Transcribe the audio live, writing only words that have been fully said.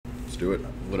do it.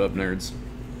 What up, nerds?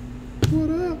 What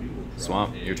up?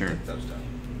 Swamp, your turn.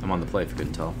 I'm on the play if you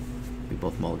couldn't tell. We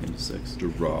both mulligan to 6.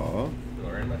 Draw.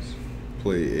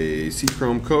 Play a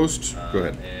Seachrome Coast. Go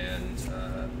ahead. And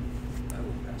I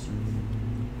will pass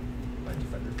my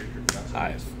defender creature.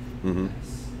 5. Mm-hmm.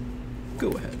 Go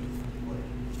ahead.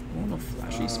 I want a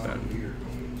flashy spell.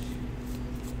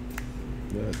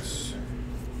 Let's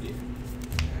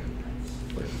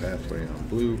play a pathway on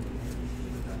blue.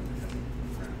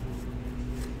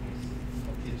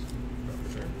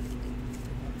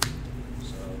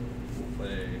 So we'll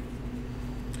play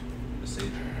the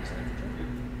Sage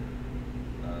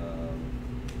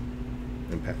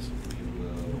And pass. we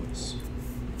will.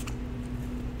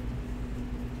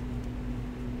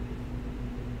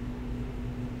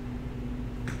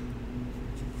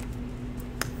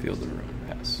 Field and run.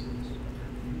 Pass.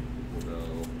 We'll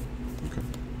go Okay.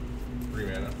 3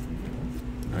 mana.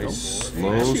 Nice.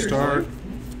 Slow Slow start.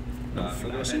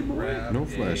 Flashy boy. No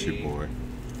flashy boy.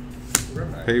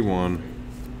 Grab Pay 1.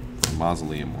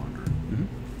 Mausoleum Wanderer.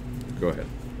 Mm-hmm. Go ahead.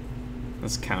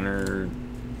 Let's counter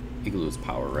Igloo's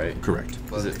power, right? Correct.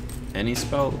 Is it any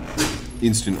spell?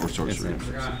 Instant or sorcery.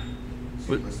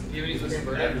 What?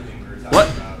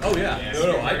 What? Oh yeah.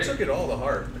 No, I took it all to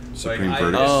heart. Supreme I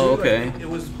Verdict. Oh, assumed, okay. It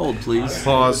was Hold, please.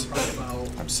 Pause.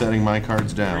 I'm setting my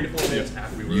cards 3 down. to 4 minutes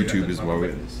after we were YouTube at is the what final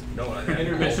it bit. is. No, I had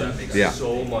that makes Yeah.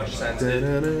 so much sense.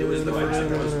 It was the first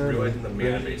thing I was realizing the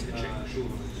mana base could change.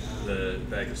 That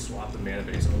I could swap the mana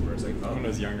base over. It's like, oh, When I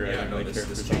was younger, I yeah, didn't no, really care for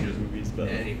this some of changes those movies, but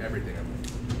everything.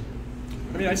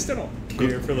 I mean, I still don't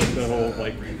care for like the whole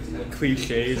like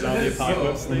cliches on the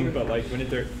apocalypse thing, but like when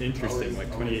they're interesting,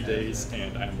 like 28 Days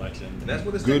and I Am Legend. And that's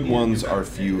what this Good deck ones needed. are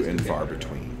few and far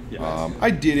between. Yeah.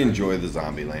 I did enjoy the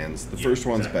zombie lands. The first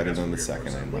one's better than the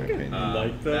second, in my opinion.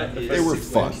 Like that. They were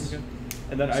fun.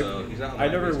 And then So, he's not I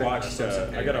allowed never to watched. expect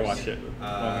us I gotta anyways. watch it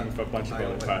along with a bunch of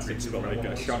other classics, but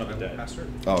like Shaun of the Dead.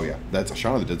 Oh yeah, that's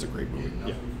Shaun of the Dead's a great movie.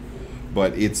 Yeah.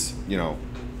 But it's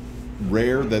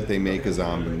rare that they make a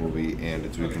zombie movie, and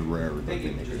it's even rarer that they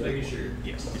make a big one.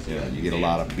 Yes. You get a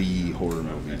lot of B horror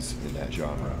movies in that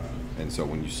genre, and so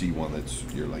when you see one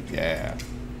you're like, yeah,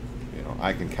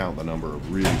 I can count the number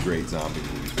of really great zombie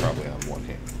movies probably on one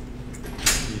hand.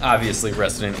 Obviously,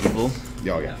 Resident Evil.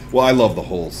 Oh yeah. Well, I love the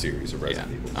whole series of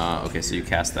Resident Evil, Okay, so you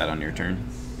cast that on your turn,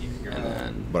 and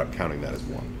then but I'm counting that as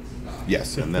one.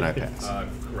 Yes, and then I pass.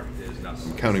 Correct. It is not.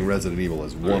 I'm counting Resident Evil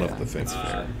as one of the things.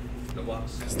 No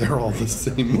blocks. They're all the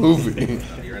same movie.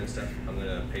 Your end step. I'm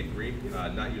gonna pay 3.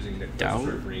 Not using Nick Down?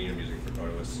 for green. I'm using for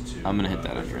colorless to. I'm gonna hit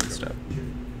that on your end step.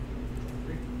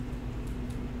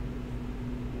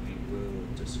 We will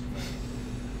discard.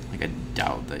 Like, I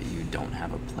doubt that you don't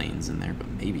have a planes in there, but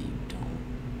maybe you don't.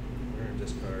 We're gonna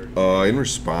discard. In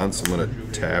response, I'm gonna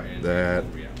tap that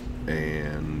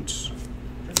and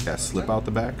cast Slip Out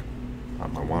the Back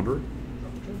on my Wanderer.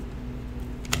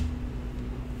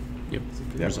 Yep.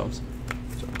 Yeah. Resolves.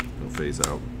 So he'll phase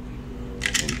out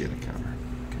and get a counter.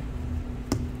 Okay.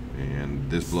 And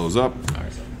this blows up,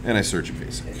 and I search and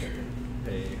face.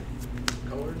 Pay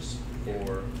colors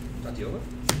for Tatiova.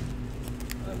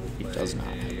 He does not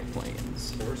have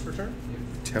planes. Force return.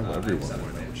 Tell everyone Seven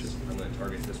why don't lands. you? I'm gonna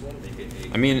target this one. Make it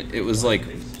a. I mean, it was like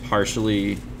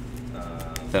partially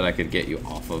that I could get you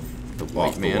off of the white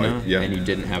Off the mana, white, yeah. and you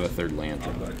didn't have a third land I'll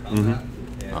from go to it. combat,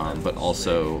 and I will But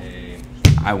also, swing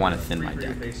I want to thin a my free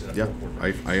deck. face and a Yeah,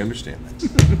 4/4 I understand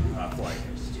that. flying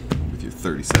haste. With your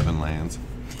 37 lands.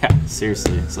 Yeah,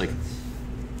 seriously, it's like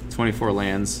 24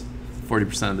 lands,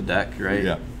 40% of the deck, right?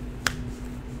 Yeah.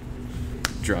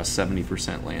 Draw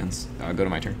 70% lands. Go to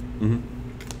my turn. Mm-hmm.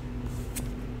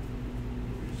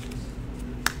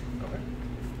 Okay.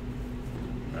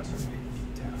 That's it.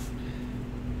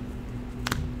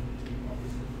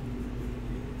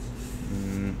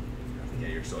 Yeah,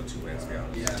 you're still at 2 lands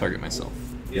beyond. Target myself.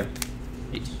 Yeah.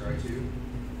 8.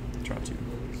 Draw 2.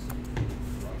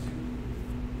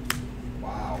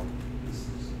 Wow.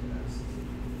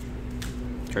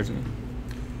 Charge me.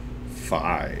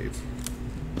 5.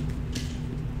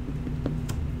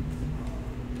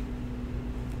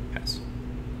 Pass.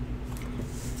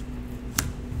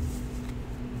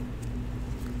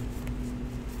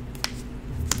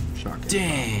 Shocking.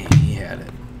 Dang, he had it.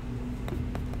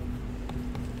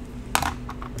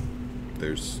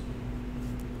 There's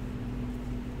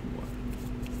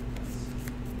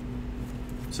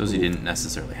So as you didn't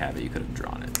necessarily have it, you could have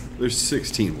drawn it. There's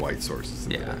 16 white sources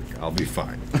in the Yeah. deck. I'll be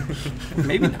fine.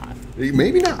 Maybe not.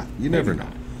 Maybe not. You never know.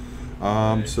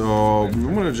 So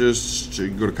I'm gonna just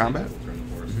go to combat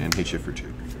and hit you for 2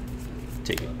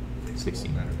 Take it.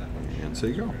 16. and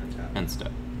say go. End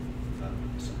step.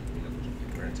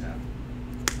 We're gonna tap.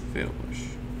 Fatal push.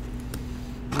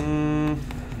 2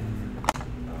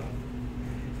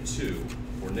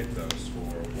 for Nykthos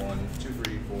for 1, 2,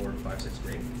 3, 4, 5, 6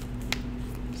 green.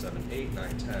 7, 8,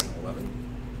 9, 10, 11.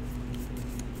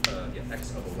 Yeah,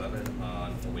 X of 11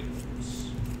 on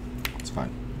Awakens. It's fine.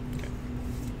 Okay.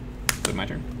 Is it my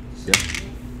turn? Yep.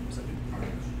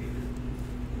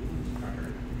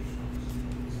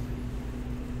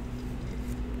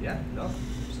 Yeah, no.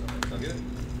 So good.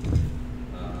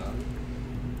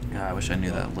 Yeah, I wish I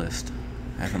knew that list.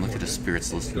 I haven't looked at a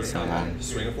spirits list in so long.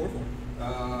 Swing a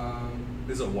 4/4.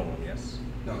 This is a 1/1, yes.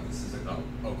 No, this is a clue.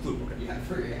 Oh, clue. Okay. Yeah,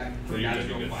 for No, you're good,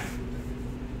 natural you're good.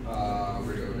 fine.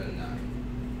 We're going to 9.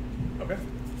 Okay.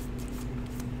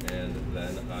 And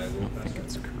then I I will don't pass think it.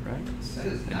 that's correct. That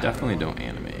is I not definitely wrong. don't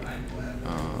animate.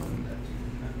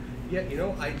 Yeah, you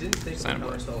know, I didn't think of the Sign a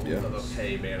counter book. spell Yeah. of a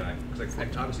pay mana, because I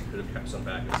obviously could have kept some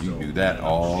back. And You still do that had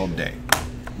all enough day.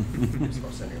 shit. It's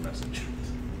about sending a message.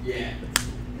 Yeah.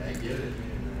 I get it.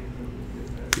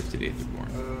 Gifted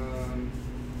Aetherborn.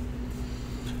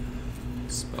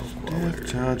 Spell Death Queller.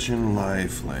 touch and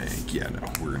lifelink. Yeah, no,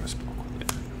 we're gonna spell Queller.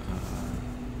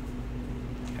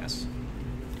 Yes.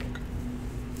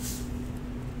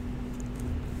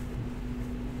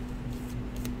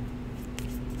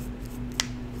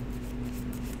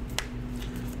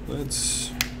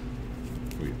 Let's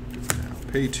we do it now.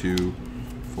 Pay 2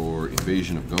 for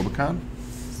Invasion of Gobakon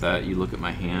Is that you look at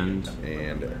my hand,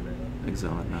 and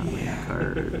exile a non-land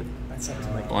card. That sounds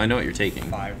like Well, I know what you're taking.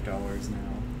 $5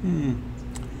 now.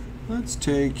 let's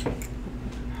take.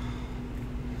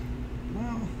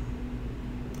 Well,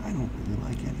 I don't really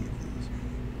like any of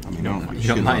these. I mean, I don't like You shit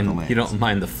don't about the mind. You lands. don't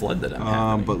mind the flood that I'm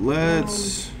having. But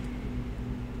let's.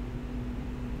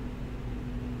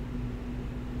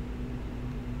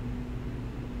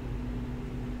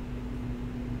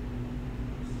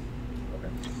 Okay.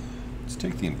 Let's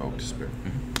take the Invoke Despair.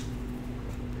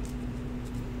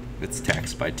 It's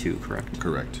taxed by 2, correct?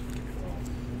 Correct. Well,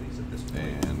 at least at this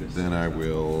point, And this then I is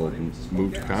will flooding. This is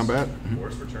move to gas. combat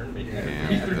Force return, making it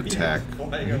and attack the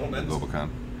flying elements. Gobakon.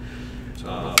 So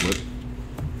Um, I'll flip.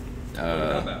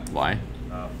 Why?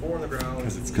 4 on the ground.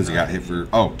 Because he got hit for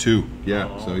 2.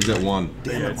 Yeah, so he's at 1.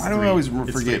 Damn it! it's Why do I three. always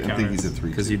It's forget three and think he's counters. at 3?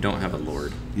 Because you don't have a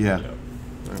lord. Yeah. Yep.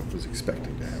 I was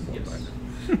expecting to have one Yes.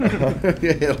 by now.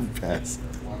 It'll pass.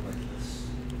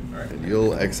 Alright. And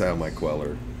you'll exile my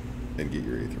Queller and get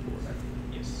your Aetherborn.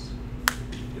 Yes.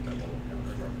 Get that one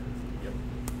counter.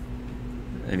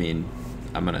 Yep. I mean,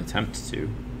 I'm gonna attempt to,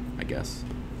 I guess.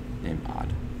 Name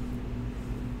odd.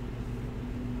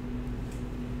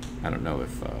 I don't know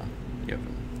if you have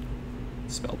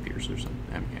a spell pierce or something.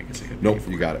 I mean, I guess I could. Nope,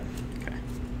 you got it. Okay.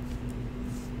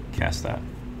 Cast that.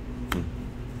 Hmm.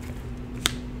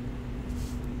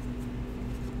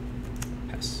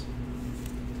 Pass.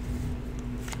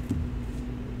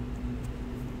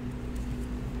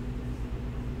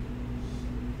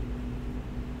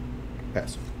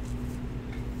 Pass.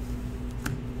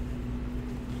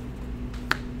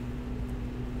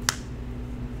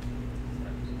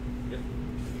 Yep.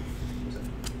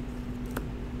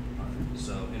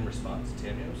 So in response to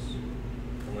Tamios,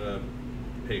 I'm gonna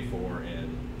pay 4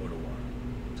 and go to 1.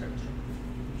 Attack the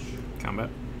structure. Combat.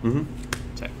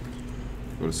 Mm-hmm. Attack.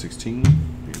 Go to 16.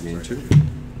 You gain 2.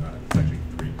 It's actually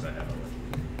 3 because I have it.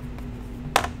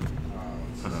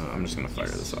 I'm just gonna fire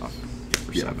this off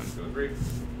for Yeah. 7. Go to 3.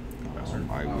 Pass turn.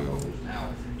 I will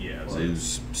Yeah.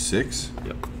 lose 6.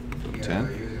 Yep. Go to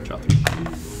 10. Drop.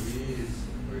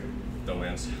 No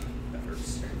lands. That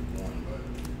hurts.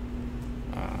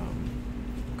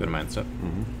 Go to mind step.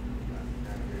 Mm-hmm.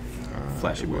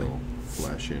 Flashy I boy. will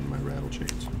flash in my rattle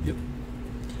chains. Yep.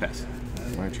 Pass.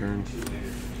 My turn.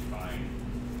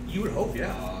 You would hope,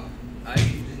 yeah. I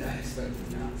did not expect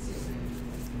to not see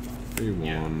Pay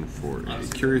Yeah. 1 for a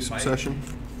Honestly, Curious if I- Obsession.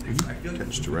 I feel like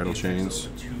Catch it to would rattle be chains. a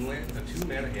 2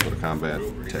 mana hand. Go to combat.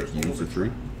 Over Attack here. you Almost for a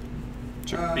 3.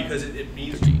 trap. Because it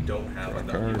means 13. you don't have Draw a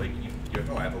enough. card. Like you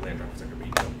have, I have a land drop second, but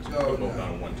you don't. So you put both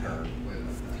on 1 turn.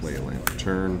 Play a land for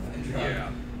turn. Yeah.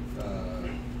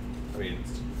 I mean,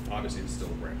 obviously it's still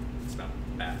great. It's not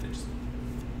bad. It's just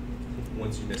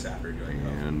once you miss after, you're like, oh.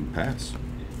 And pass.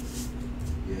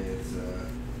 Yeah, it's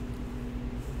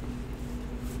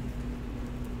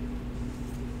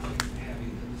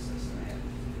having the possession I had.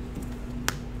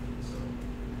 So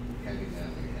having that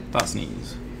like had Thought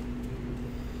sneeze.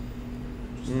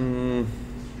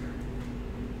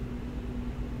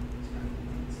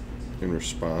 In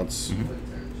response, Mhm.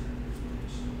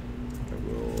 I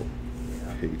will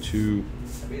pay 2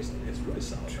 I mean, it's really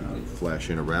solid value. to flash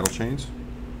in a rattle chains.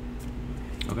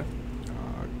 Okay.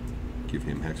 Give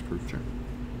him hexproof. Sure.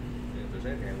 Yeah, if there's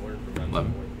anything I learned from that,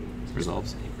 11. it's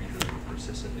Resolves. any creature that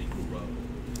persistently grow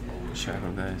always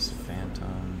Shadow Geist,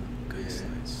 Phantom, Good Slice,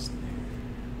 Snare.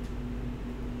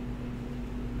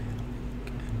 Mana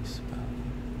Leak, any spell.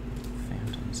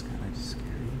 Phantom's kind of scary.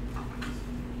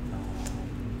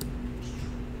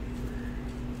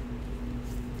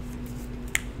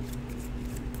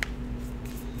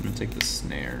 I'm gonna take the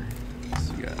Snare.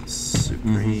 So you got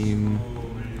Supreme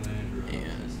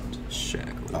and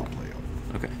Shackle. I'll play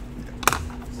up. Okay.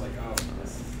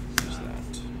 There's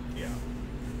that. Yeah.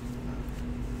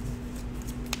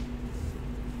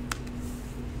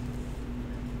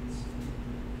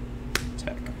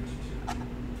 Tech.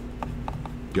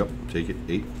 Yep, take it.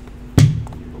 8.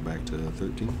 Go back to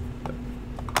 13.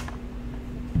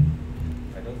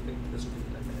 I don't think this week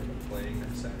I end up playing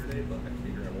that Saturday, but I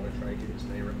figure I want to try and get as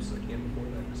many reps as I can before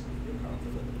that because I feel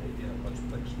confident that maybe I have a bunch of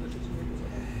players switches and maybe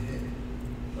something.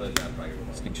 Other than that, I'm probably going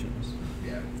to Distinctions.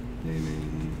 Yeah.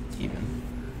 Naming. Even.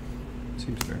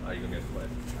 Seems fair. Are you going to get to play?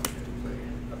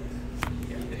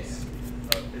 Yeah,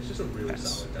 it's just a really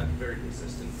solid deck, very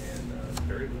consistent, and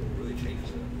very little really changes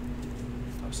in it.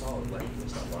 I saw like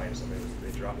it's not lying something.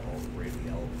 They dropped all the Bravely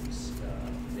Elements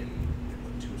in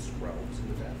put 2 Skrells in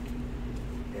the deck,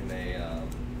 and they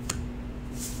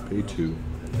Pay 2.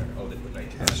 oh they put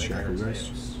 19. Cast Shackle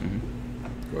Geist.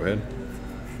 Go ahead.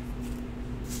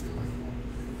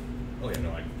 Oh yeah, no,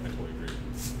 I totally agree.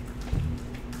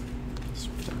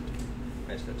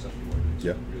 Nice that something more.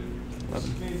 Yep. Really,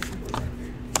 11.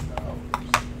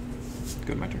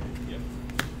 Good, my turn. yeah.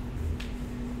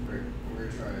 Great. We're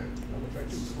gonna try it. I'm gonna try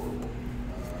 2.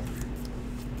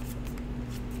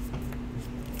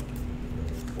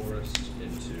 Forest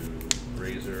into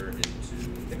Razor into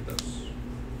Nykthos.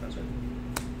 That's right.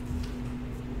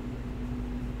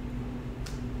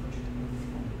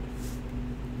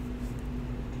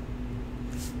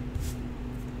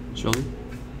 Shoulder.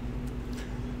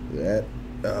 That.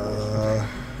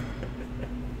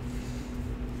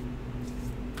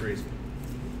 Crazy.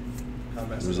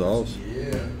 Combat Resolves.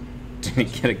 Yeah. Did he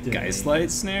get a Geist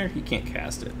Light Snare? He can't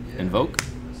cast it. Invoke?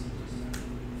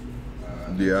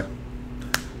 Yeah.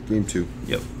 Game 2.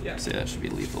 Yep. Yeah. See, that should be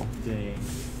lethal. Dang.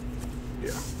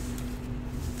 Yeah.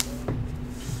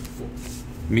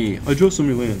 Me, I draw so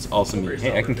many lands. Also me, Very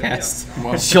hey, I can solid, yeah.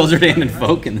 cast Shouldered and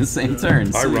Invoke in the same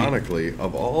turn. Sweet. Ironically,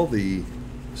 of all the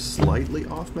slightly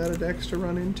off meta decks to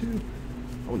run into,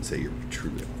 I wouldn't say you're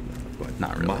truly off meta, but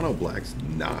Not really. Mono Black's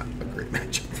not a great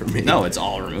matchup for me. No, it's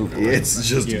all removal. It's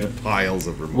just Yeah. piles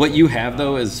of removal. What you have,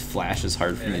 though, is Flash is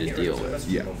hard for And I me to can't deal remember with.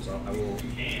 the Yeah. message comes up. I will.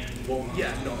 Well,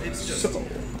 yeah, no, it's just. So,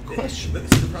 question. The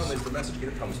problem is the message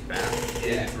either comes back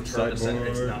in return to send,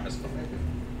 it's not as fun.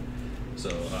 So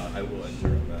I will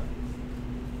endure on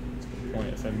that.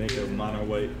 Point if I make a mono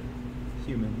white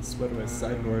humans, what do I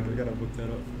sideboard? I gotta look that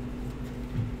up.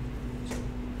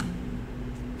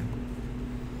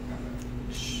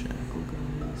 Shackle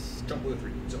Geist. Jump with a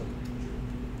 3. So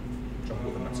jump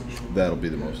with a message. That'll be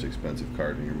the most expensive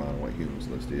card in your Mono White Humans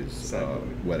list is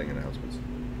Sideboard. Wedding Announcements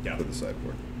Yeah. for the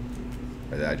sideboard.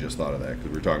 I just thought of that because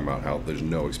we were talking about how there's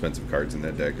no expensive cards in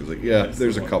that deck. It's like, yeah, That's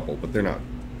there's the a one. couple, but they're not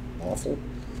awful.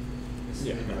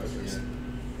 Yeah, no, it's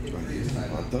Do I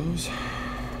want those? I'm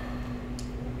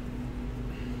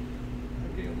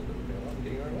getting a little bit of a bail. I'm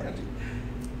getting our land.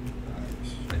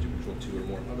 I do control 2 or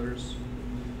more others.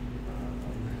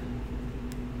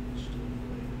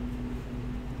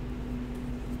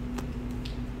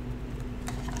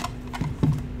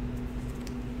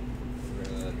 We're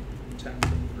gonna tap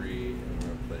for 3 and we're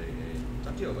gonna play a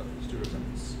Tatiola. Let's do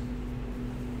resistance.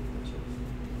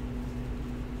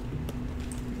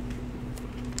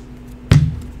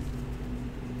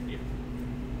 Yeah.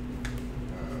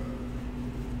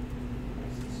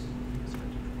 That's just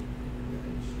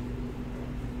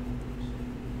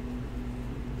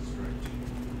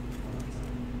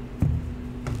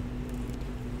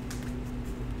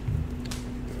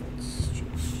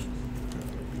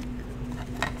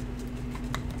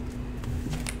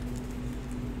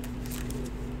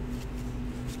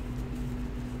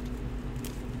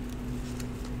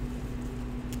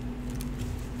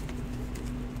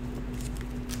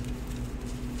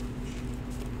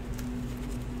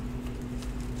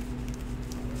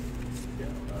Yeah,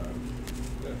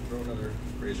 yeah, throw another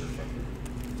razor in front of you.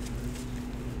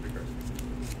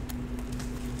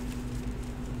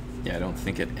 Yeah, I don't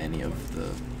think at any of the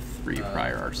 3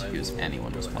 prior RCQs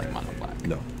anyone was playing Mono Black.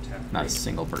 no. Not a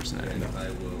single person at And any. I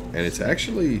will. And it's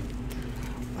actually,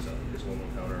 So it's 1/1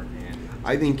 counter and.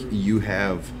 I think you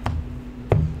have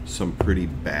some pretty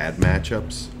bad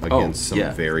matchups against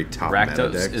some very top meta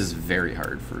Rakdos decks. is very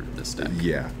hard for this deck.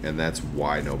 Yeah, and that's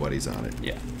why nobody's on it.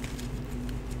 Yeah.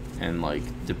 And like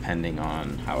depending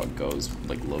on how it goes,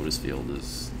 like Lotus Field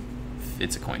is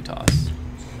it's a coin toss.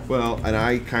 Well, and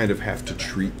I kind of have to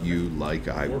treat you like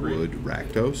I would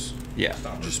Rakdos, Yeah.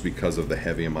 just because of the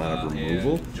heavy amount of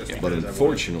removal. And just But because I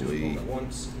unfortunately, wanna do both at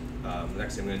once, the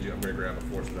next thing I'm going to do, I'm going to grab a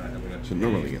force for that. I'm going to So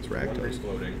normally against one Rakdos, base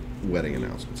floating, wedding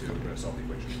announcements two, coming. I'm going to solve the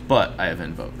equation. But I have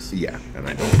invokes. Yeah,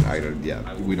 and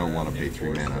yeah, we don't want to pay 3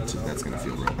 mana. That's going to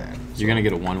feel real bad. You're gonna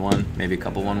get a 1/1, maybe a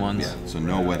couple 1/1s. Yeah, so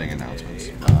no wedding announcements.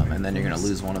 And then you're gonna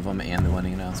lose one of them and the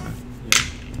wedding announcement.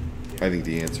 I think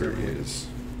the answer is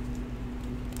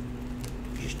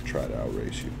just try to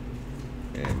outrace you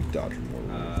and dodge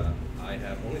more. I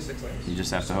have only 6 lands. You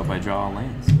just have to hope I draw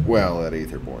lands. Well, that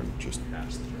Aetherborn just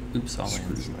Pass the turn. Oops, all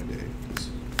screws lands. my day. It's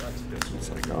It's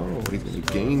like, oh, he's going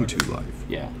to gain 2 life.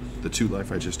 Yeah. The 2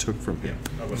 life I just took from him.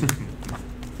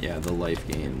 Yeah, the life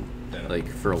gain. Like,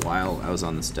 for a while, I was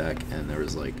on this deck, and there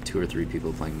was, like, 2 or 3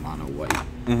 people playing mono white.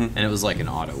 And it was, like, an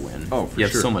auto win. Oh, for You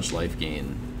have sure. so much life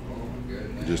gain.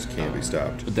 It just can't be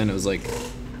stopped. But then it was, like...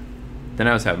 Then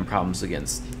I was having problems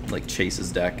against, like,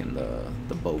 Chase's deck and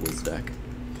the Boba's deck.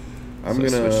 I'm So I gonna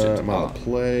switched it to I'm gonna Bob.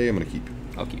 play. I'm gonna keep.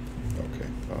 I'll keep. Okay.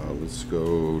 Let's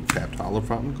go tapped Hollow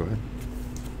Fountain. Go ahead.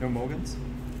 No Mulligans?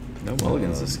 No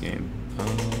mulligans this game.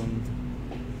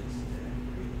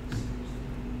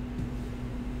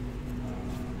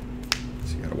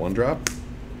 So you got a 1-drop.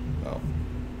 Oh,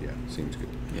 yeah, seems good.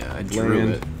 Yeah, I drew Land.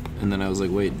 it. And then I was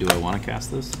like, wait, do I want to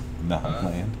cast this? Not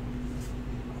land.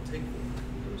 I'll take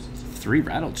 3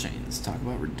 rattle chains. Talk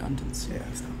about redundancy.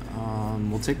 Yeah.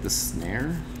 We'll take the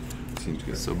snare. Seems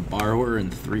good. So borrower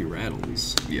and 3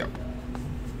 rattles. Yep.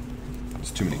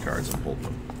 There's too many cards. I'm holding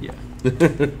them. Yeah.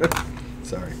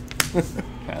 Sorry.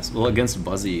 Pass. Well, against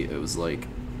Buzzy, it was like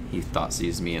he thought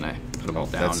seized me and I put them all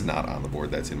down. That's not on the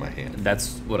board. That's in my hand.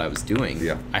 That's what I was doing.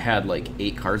 Yeah. I had like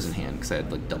 8 cards in hand because I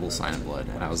had like double Sign of Blood,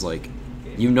 and I was like,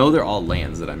 you know, they're all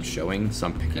lands that I'm showing, so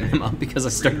I'm picking them up because I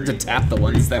started to tap the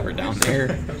ones that were down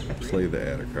there. Play the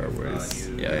Adder ways.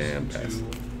 Yeah. And pass. 2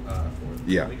 for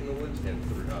Yeah. Lake in the Woods and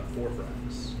 4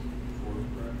 frags. 4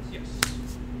 frags? Yes.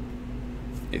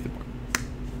 Aetherborn.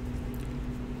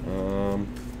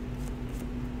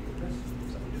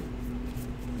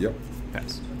 Yep.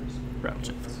 Pass. Rattle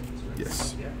chains.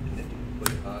 Yes.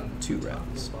 2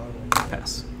 rattles.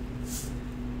 Pass.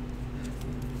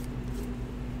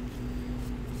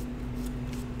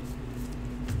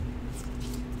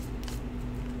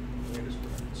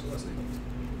 So let's leave it.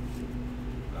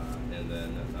 And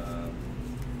then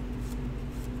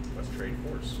let's trade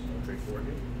force. I'll trade 4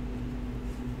 again.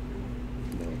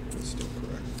 No, that's still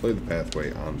correct. Play the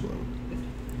pathway on blue.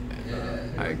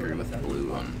 I agree with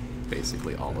blue on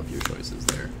basically all of your choices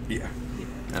there. Yeah.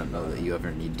 I don't know that you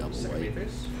ever need double Second main white.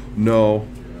 phase. No.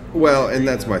 Well, and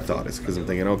that's my thought, is because I'm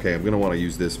thinking, okay, I'm going to want to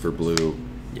use this for blue.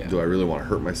 Yeah. Do I really want to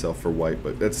hurt myself for white?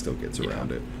 But that still gets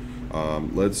around Yeah.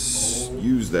 it. Let's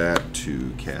use that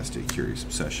to cast a Curious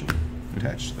Obsession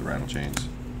attached to the Rattle Chains.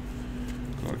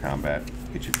 Go to combat,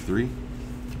 hit you for 3.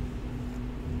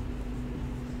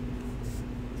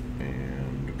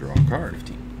 And draw a card.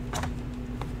 15.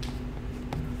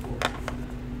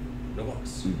 No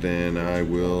box. Then I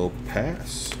will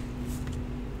pass.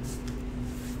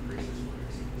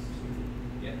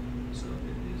 Yeah. So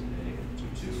it is a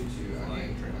 2/2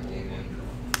 flying trample and draw.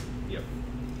 Yep.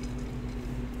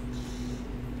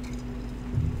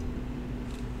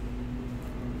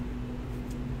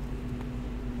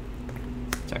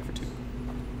 Attack for 2.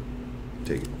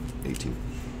 Take it. 18.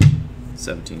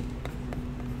 17.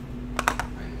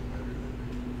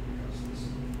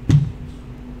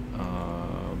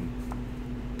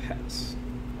 Pass.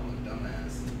 I'm a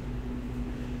dumbass.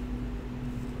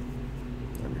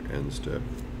 On your end step,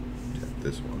 tap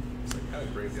this one. It's like kind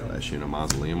of brave the Flash in a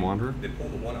Mausoleum Wanderer. They pull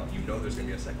the one out. You know there's going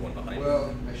to be a second one behind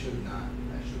Well, I should not.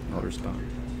 I should not. I'll respond.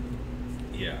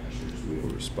 you. Yeah. I should just We will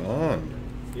respond.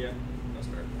 Yeah. That's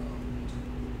fair.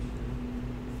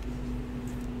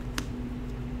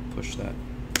 Push that.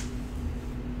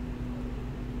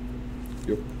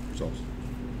 Yep. Results.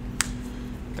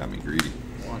 Got me greedy.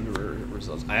 Wanderer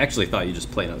results. I actually thought you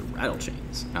just played another Rattle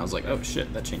Chains. And I was like, oh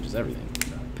shit, that changes everything.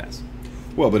 Pass.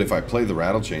 Well, but if I play the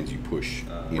Rattle Chains, you push in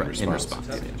Right, in response. response.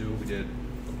 So that's Yeah. to do what we did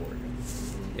before again.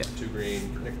 Yeah. 2 green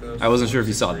for Nykthos. I wasn't sure if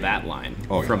you 6 saw green. that line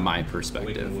Oh, yeah. from my Awaken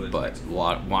perspective, Wood, but next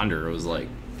one. Wanderer was like,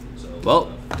 So,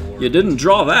 well, 4 you didn't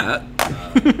draw that.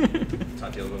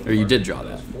 Tatiana Or you did draw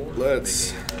that. 4,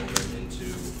 Let's making all of them into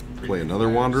play 3 another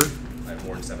flags. Wanderer. I have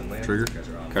more than 7 lands. Trigger. You guys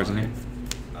are on Cards in mine.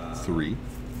 hand? 3.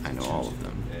 I know all of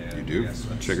them. And You do? yes,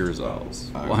 that's Trigger 12.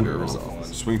 resolves. I Wanderer will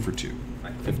resolves. Swing for 2.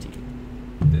 I think 15.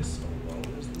 This alone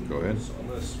is the Go ahead. So I'm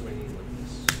going to swing with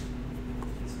this.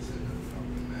 This is it. No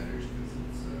fucking matters because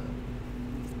it's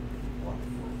block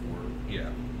 4/4. Yeah.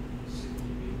 60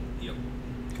 feet. Yep.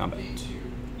 Combat.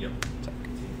 Yep. Attack.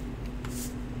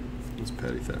 It's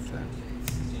petty theft. That.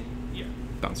 Yeah.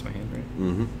 Bounce my hand, right?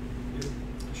 Mm-hmm.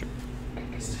 Sure.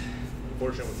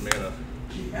 Unfortunate with mana.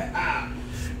 Yeah.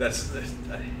 That's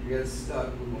You get stuck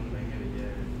with one thing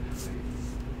again.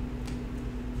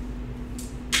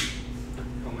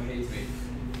 Coma hates me.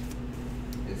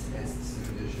 It's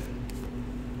instant edition.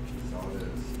 That's all it is.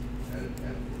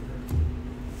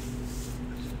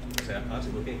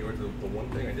 honestly looking at the one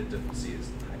thing I did see is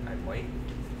I might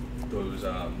those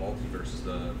multiverses,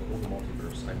 the whole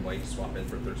multiverse, I might swap in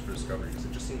for Thirst for Discovery because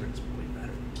it just seems like it's way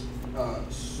better.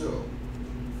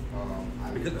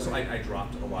 I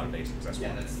dropped a lot of basics. That's why.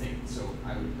 Yeah, that's the thing. So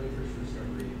I would play Thirst for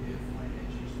Discovery if my head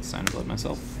changed. Sign blood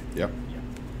myself. Yep.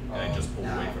 Yeah. And I just pulled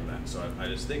away from that. So I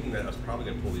was thinking that I was probably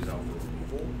going to pull these out for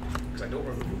removal because I don't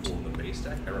run removal in the base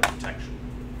deck. I run protection.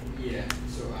 Yeah.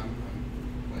 So I'm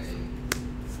playing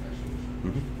protection.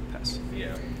 Mm-hmm. Pass.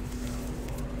 Yeah.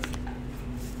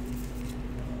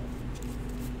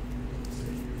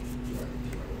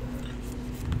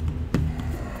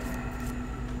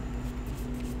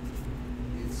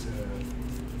 It's I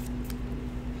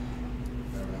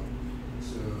don't know.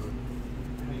 So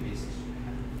how many basics do you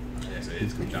have? Yeah, so You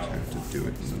it's just have to do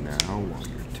it now while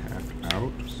you're tapped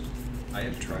out. I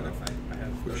have to try to. I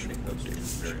have Push make those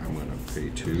very I'm going to pay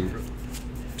 2 to Years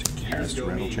cast ago,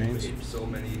 Rattle we Chains. played so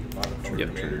many monocolored Yep.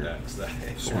 commander decks that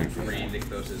I Swing for three that.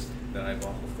 Nycthoses that I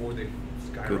bought before they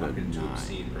skyrocketed to 9.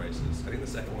 obscene prices. I think the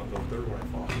second one, the third one I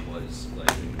bought was like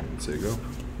Say go.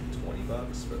 $20,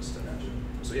 but still.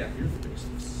 So yeah, here's the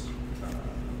basics.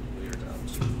 We are down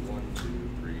to 1, 2,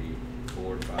 3,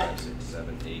 4, 5, 6,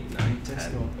 7, 8, 9, 10. Let's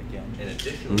go up again. And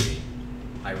additionally,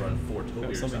 I run 4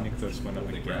 Tobias something out Nycthos went up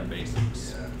only again. grab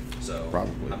basics. Yeah. So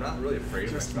Probably. I'm not really afraid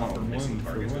of my Just stopper want missing one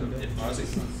for targets. one day. If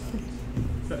honestly,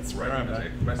 That's right, where I'm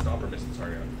at. my stopper missing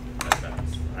target, that's bad.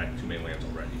 I have too many lands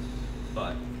already.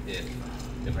 But if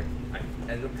I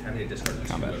end up having a discard of 2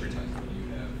 Combat. every time.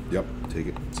 Yep. Take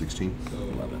it. 16. So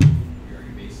 11. you're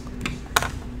already basically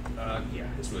Yeah,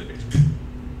 it's really basic. So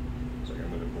I'm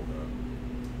going to pull the.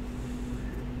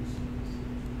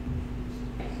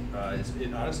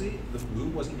 Honestly, the blue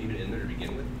wasn't even in there to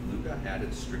begin with. Blue got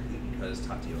added strictly because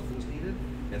Tatiana was needed,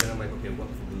 and then I'm like, okay, what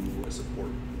blue support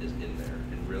is in there?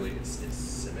 And really, it's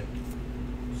Simic.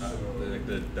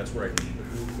 That's where I need the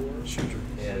blue for. Sure.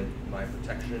 And my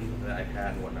protection that I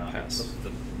had and whatnot, I Pass. took the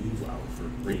blue out for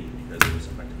green because it was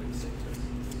effectively the same thing.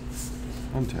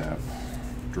 Untap.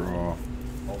 Draw.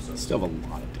 Also, Still have a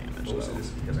lot of damage also though. this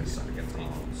is because I suck against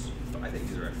angels. But I think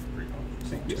these are actually pretty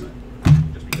powerful. Yeah.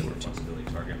 Just because of the possibility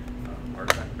target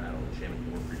artifact battle,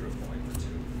 enchantment, or free draw point for 2.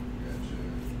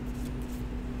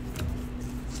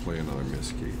 Play another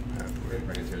Mistgate pathway. If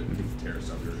I can tear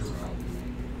Sunder as well.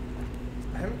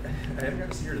 I haven't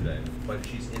got to see her today, but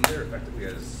she's in there effectively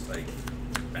as like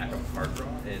backup card draw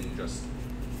and just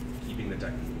keeping the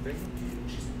deck moving.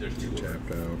 There's 2 of her.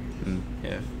 Tapped out.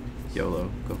 Yeah. YOLO.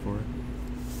 Go for it.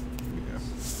 Yeah.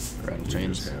 Rattle You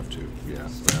chains. just have to. Yeah.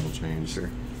 Rattle chains. Sure.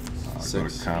 Go to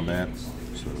 6. combat.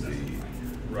 So it'll be.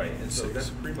 Right, and so 6. that's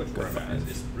pretty much where I'm at.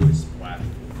 It's really splashable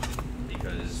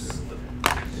because the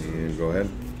And go ahead.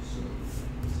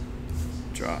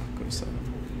 Draw. Go to 7.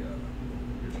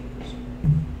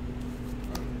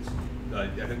 I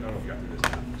think I don't know if you got through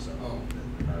this app. So.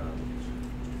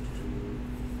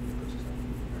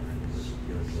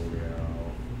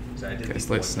 So I did Guys,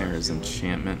 the Light one Snare is skill.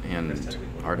 enchantment That's and technically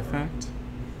one artifact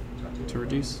card. to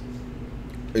reduce.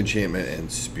 Enchantment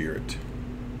and Spirit.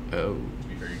 Oh, To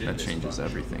be fair, you did that miss changes a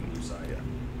bunch on the everything. blue side.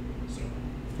 So,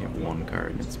 You have 1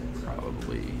 card, it's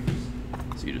probably.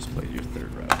 So you just played your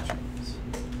 3rd rattle chains.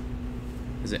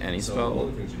 Is it any So spell? one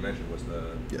of the things you mentioned was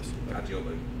the Yes.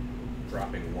 Tatiana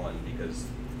dropping 1 because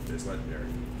it's legendary.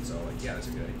 So like, yeah, that's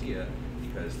a good idea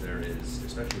because there is,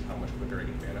 especially with how much quicker I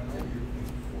get mana out.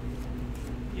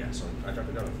 Yeah, so I dropped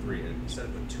it down to 3 and instead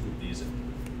of put 2 of these in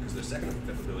because their second and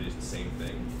fifth ability is the same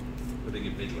thing, but they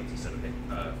give vigilance instead of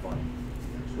fun,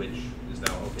 which is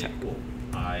now okay, cool.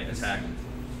 I attack.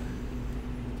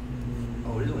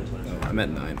 Oh, it is only 20. I'm at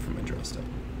 9 for my draw step.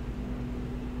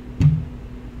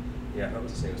 Yeah, that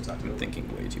was the same as Tatiana. I'm thinking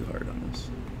way too hard on this.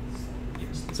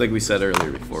 Yes. It's like we said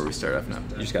earlier before we start off now.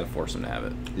 You just gotta force them to have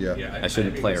it. Yeah. Yeah, I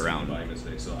shouldn't made play this around by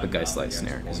mistake, so the I'm Geist not Light against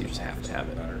Snare, 'cause you one just have to for have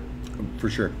it. better. For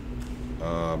sure.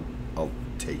 I'll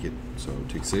take it. So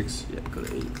take 6. Yeah, go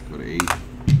to 8. Go to 8.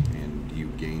 And you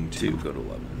gain 2. 2, go to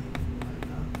 11.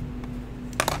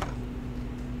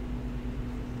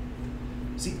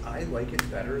 See, I like it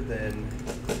better than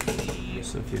the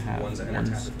So if you have ones that 1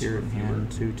 enter tap with 2 spirit or in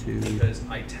hand, fewer, 2/2, because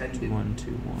I tend to 2/1,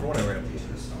 2/1. For what I ran up, I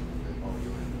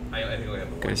think I only have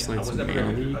the 1. Geist I Light's was never mana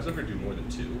gonna do, leak. I was never gonna do more than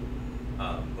 2.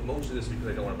 But mostly this is because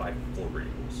I don't want to buy 4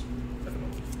 breeding pools at the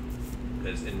moment.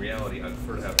 Because in reality, I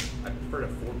prefer to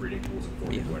have 4 breeding pools and 4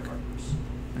 joint harvesters.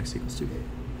 X equals 2.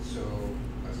 So,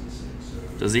 I was gonna say,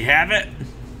 so. Does he have it?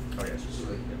 Oh yes.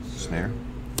 Snare?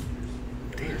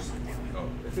 Oh,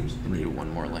 I think I need 1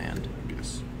 more land.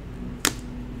 Yes.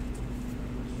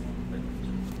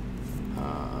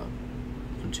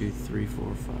 1, 2, 3,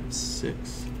 4, 5,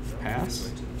 6.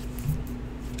 Pass.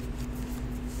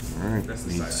 All right. That's the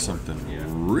Need sideboard. something Yeah.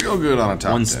 real good on a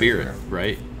top 1 deck. spirit,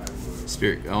 right?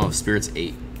 Spirit. Oh, spirit's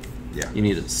 8. Yeah. You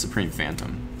need a Supreme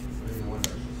Phantom.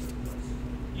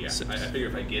 Yeah, Six. I figure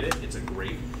if I get it, it's a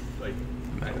great, like,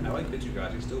 I like the 2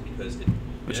 guys still because it.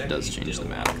 Which it does actually change did the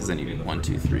a map, lot because of then you work need in 1, the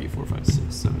 2, first 3, 4, 5,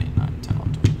 6, 7, 8, 9, 10,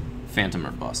 11, 12. Phantom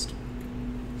or bust.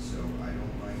 So I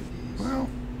don't mind these. Well,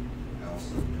 I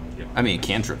also don't. Yep. I mean,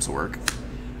 cantrips work.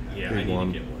 Yeah, Big I need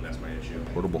one. to get one. That's my issue.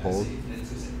 portable hold.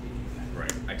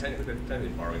 Right. I technically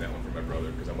borrowing that one from my brother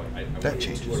because I'm like, I That want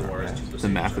changes 2 our RS, math. 2 The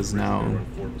math is now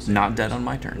not dead on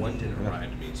my turn. One didn't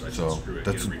arrive to me, so I said, So, screw it.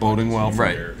 that's get a boding refund. well for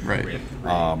Right, Ran right. 3,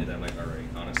 and I'm like, all right,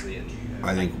 honestly, and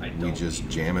I think we don't just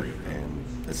need jam it 3 of them.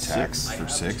 and attack Six. I for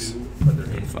have 6. 2, but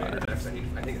they're in 5. commander decks.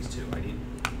 I think it's 2.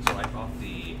 So I bought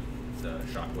the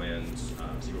Shocklands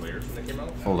Zero Layers when they came out.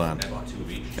 Hold on. And I bought 2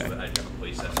 of each Okay. so that I'd have a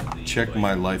playset of the. Check like,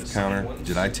 my the life side counter. ones.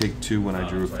 Did I take 2 when I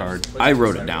drew a card? I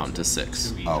wrote it down to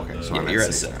 6. Oh, okay, so I'm you're at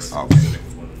at 6. 6. Oh,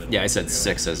 okay. Yeah, I said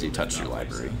 6 as you touched your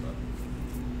library.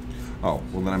 Oh,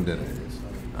 well then I'm dead.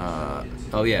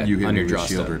 Oh yeah, You hit on me your with draw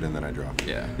step. shielded and then I dropped.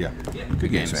 Yeah. Yeah.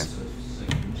 Good games, games. man.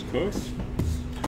 It's close.